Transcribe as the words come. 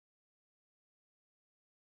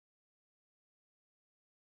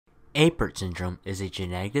Apert syndrome is a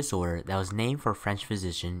genetic disorder that was named for French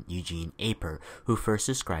physician Eugene Apert, who first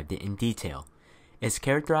described it in detail. It's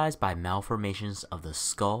characterized by malformations of the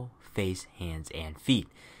skull, face, hands, and feet.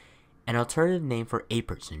 An alternative name for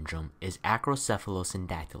Apert syndrome is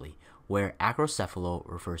acrocephalosyndactyly, where acrocephalo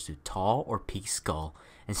refers to tall or peaked skull,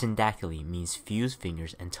 and syndactyly means fused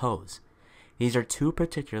fingers and toes. These are two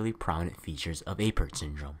particularly prominent features of Apert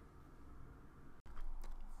syndrome.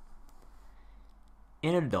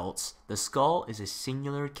 In adults, the skull is a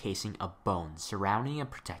singular casing of bone surrounding and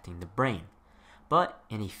protecting the brain. But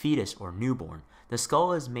in a fetus or newborn, the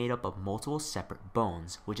skull is made up of multiple separate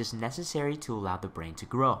bones, which is necessary to allow the brain to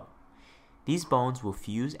grow. These bones will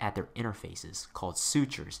fuse at their interfaces, called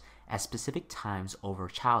sutures, at specific times over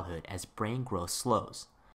childhood as brain growth slows.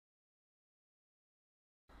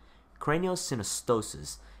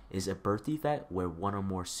 Craniosynostosis is a birth defect where one or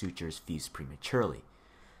more sutures fuse prematurely.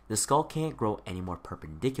 The skull can't grow any more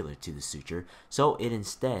perpendicular to the suture, so it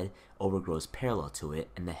instead overgrows parallel to it,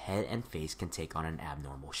 and the head and face can take on an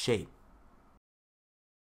abnormal shape.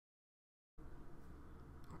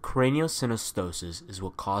 Craniosynostosis is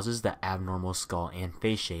what causes the abnormal skull and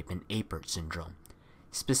face shape in Apert syndrome.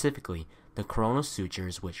 Specifically, the coronal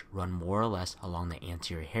sutures, which run more or less along the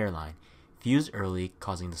anterior hairline, fuse early,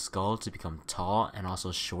 causing the skull to become tall and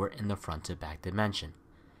also short in the front to back dimension.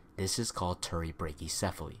 This is called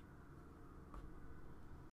turibrachycephaly.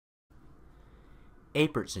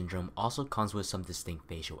 Apert syndrome also comes with some distinct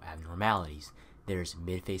facial abnormalities. There's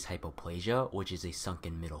mid-face hypoplasia, which is a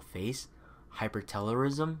sunken middle face,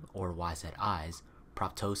 hypertelorism, or wide-set eyes,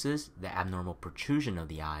 proptosis, the abnormal protrusion of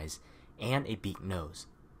the eyes, and a beaked nose.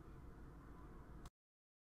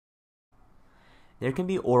 There can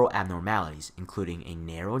be oral abnormalities, including a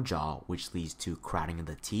narrow jaw, which leads to crowding of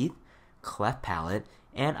the teeth, cleft palate,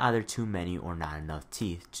 and either too many or not enough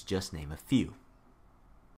teeth, to just name a few.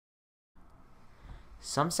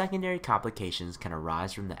 Some secondary complications can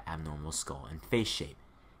arise from the abnormal skull and face shape.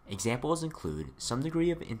 Examples include some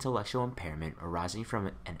degree of intellectual impairment arising from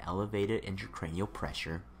an elevated intracranial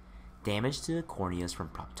pressure, damage to the corneas from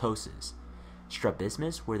proptosis,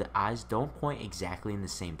 strabismus where the eyes don't point exactly in the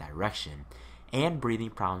same direction, and breathing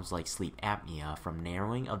problems like sleep apnea from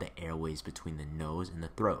narrowing of the airways between the nose and the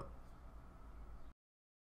throat.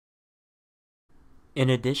 In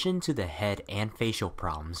addition to the head and facial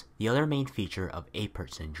problems, the other main feature of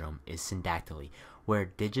Apert syndrome is syndactyly, where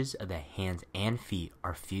digits of the hands and feet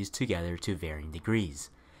are fused together to varying degrees.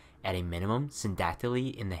 At a minimum,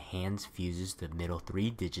 syndactyly in the hands fuses the middle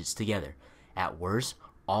 3 digits together. At worst,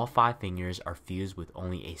 all 5 fingers are fused with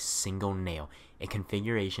only a single nail, a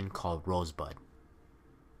configuration called rosebud.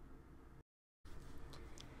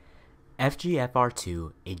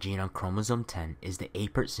 FGFR2, a gene on chromosome 10, is the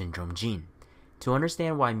Apert syndrome gene. To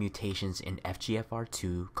understand why mutations in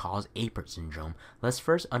FGFR2 cause Apert syndrome, let's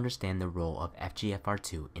first understand the role of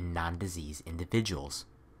FGFR2 in non-disease individuals.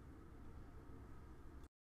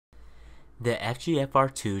 The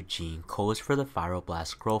FGFR2 gene codes for the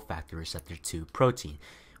fibroblast growth factor receptor 2 protein,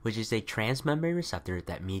 which is a transmembrane receptor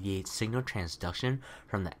that mediates signal transduction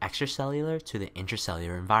from the extracellular to the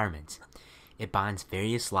intracellular environment. It binds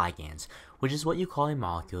various ligands, which is what you call a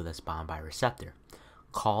molecule that's bound by a receptor,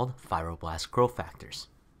 called fibroblast growth factors.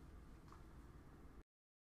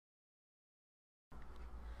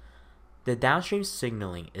 The downstream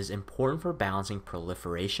signaling is important for balancing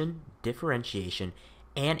proliferation, differentiation,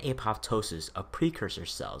 and apoptosis of precursor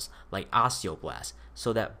cells like osteoblasts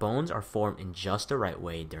so that bones are formed in just the right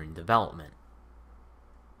way during development.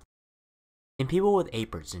 In people with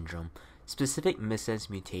Apert syndrome, specific missense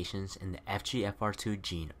mutations in the FGFR2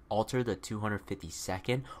 gene alter the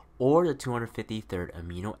 252nd or the 253rd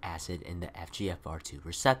amino acid in the FGFR2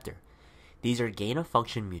 receptor. These are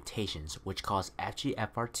gain-of-function mutations which cause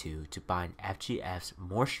FGFR2 to bind FGFs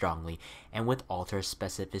more strongly and with altered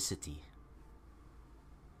specificity.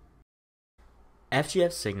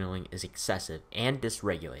 FGF signaling is excessive and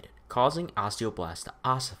dysregulated, causing osteoblasts to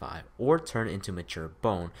ossify or turn into mature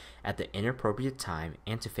bone at the inappropriate time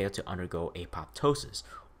and to fail to undergo apoptosis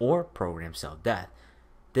or programmed cell death.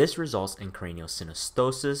 This results in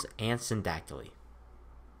craniosynostosis and syndactyly.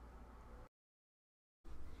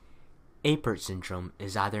 Apert syndrome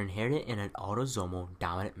is either inherited in an autosomal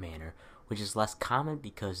dominant manner, which is less common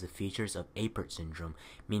because the features of Apert syndrome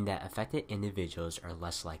mean that affected individuals are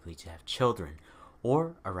less likely to have children,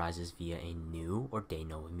 or arises via a new or de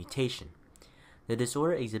novo mutation. The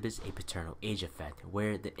disorder exhibits a paternal age effect,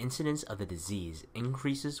 where the incidence of the disease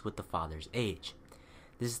increases with the father's age.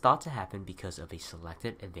 This is thought to happen because of a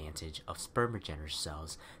selected advantage of spermogenitor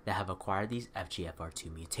cells that have acquired these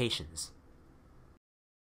FGFR2 mutations.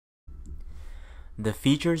 The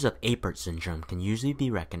features of Apert syndrome can usually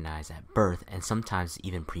be recognized at birth and sometimes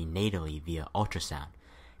even prenatally via ultrasound.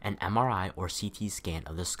 An MRI or CT scan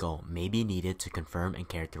of the skull may be needed to confirm and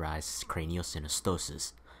characterize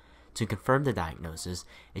craniosynostosis. To confirm the diagnosis,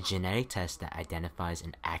 a genetic test that identifies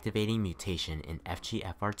an activating mutation in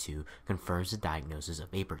FGFR2 confirms the diagnosis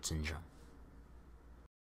of Apert syndrome.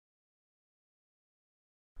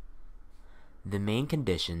 The main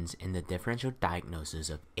conditions in the differential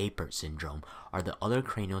diagnosis of Apert syndrome are the other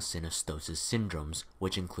craniosynostosis syndromes,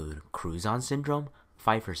 which include Crouzon syndrome,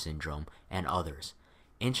 Pfeiffer syndrome, and others.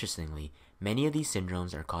 Interestingly, many of these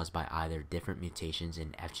syndromes are caused by either different mutations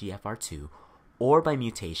in FGFR2 or by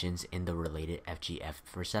mutations in the related FGF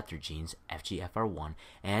receptor genes FGFR1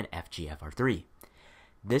 and FGFR3.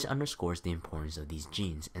 This underscores the importance of these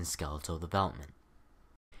genes in skeletal development.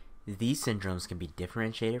 These syndromes can be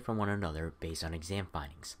differentiated from one another based on exam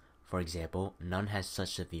findings. For example, none has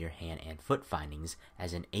such severe hand and foot findings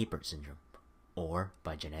as in Apert syndrome, or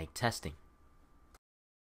by genetic testing.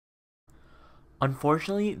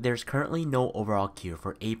 Unfortunately, there's currently no overall cure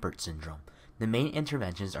for Apert syndrome. The main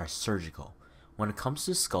interventions are surgical. When it comes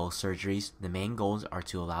to skull surgeries, the main goals are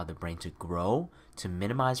to allow the brain to grow, to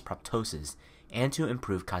minimize proptosis, and to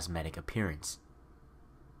improve cosmetic appearance.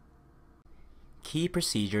 Key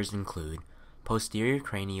procedures include posterior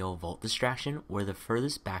cranial vault distraction, where the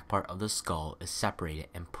furthest back part of the skull is separated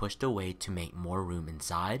and pushed away to make more room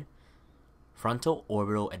inside, frontal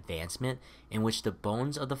orbital advancement, in which the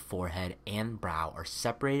bones of the forehead and brow are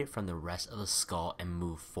separated from the rest of the skull and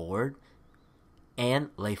move forward, and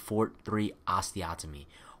Lefort 3 osteotomy,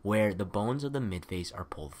 where the bones of the midface are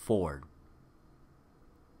pulled forward.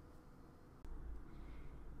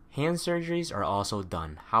 Hand surgeries are also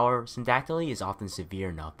done. However, syndactyly is often severe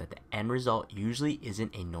enough that the end result usually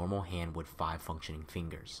isn't a normal hand with 5 functioning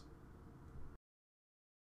fingers.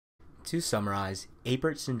 To summarize,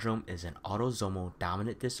 Apert syndrome is an autosomal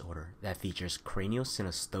dominant disorder that features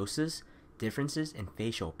craniosynostosis, differences in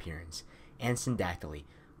facial appearance, and syndactyly,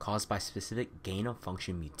 caused by specific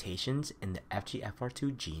gain-of-function mutations in the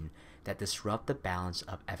FGFR2 gene that disrupt the balance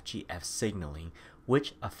of FGF signaling,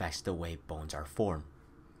 which affects the way bones are formed.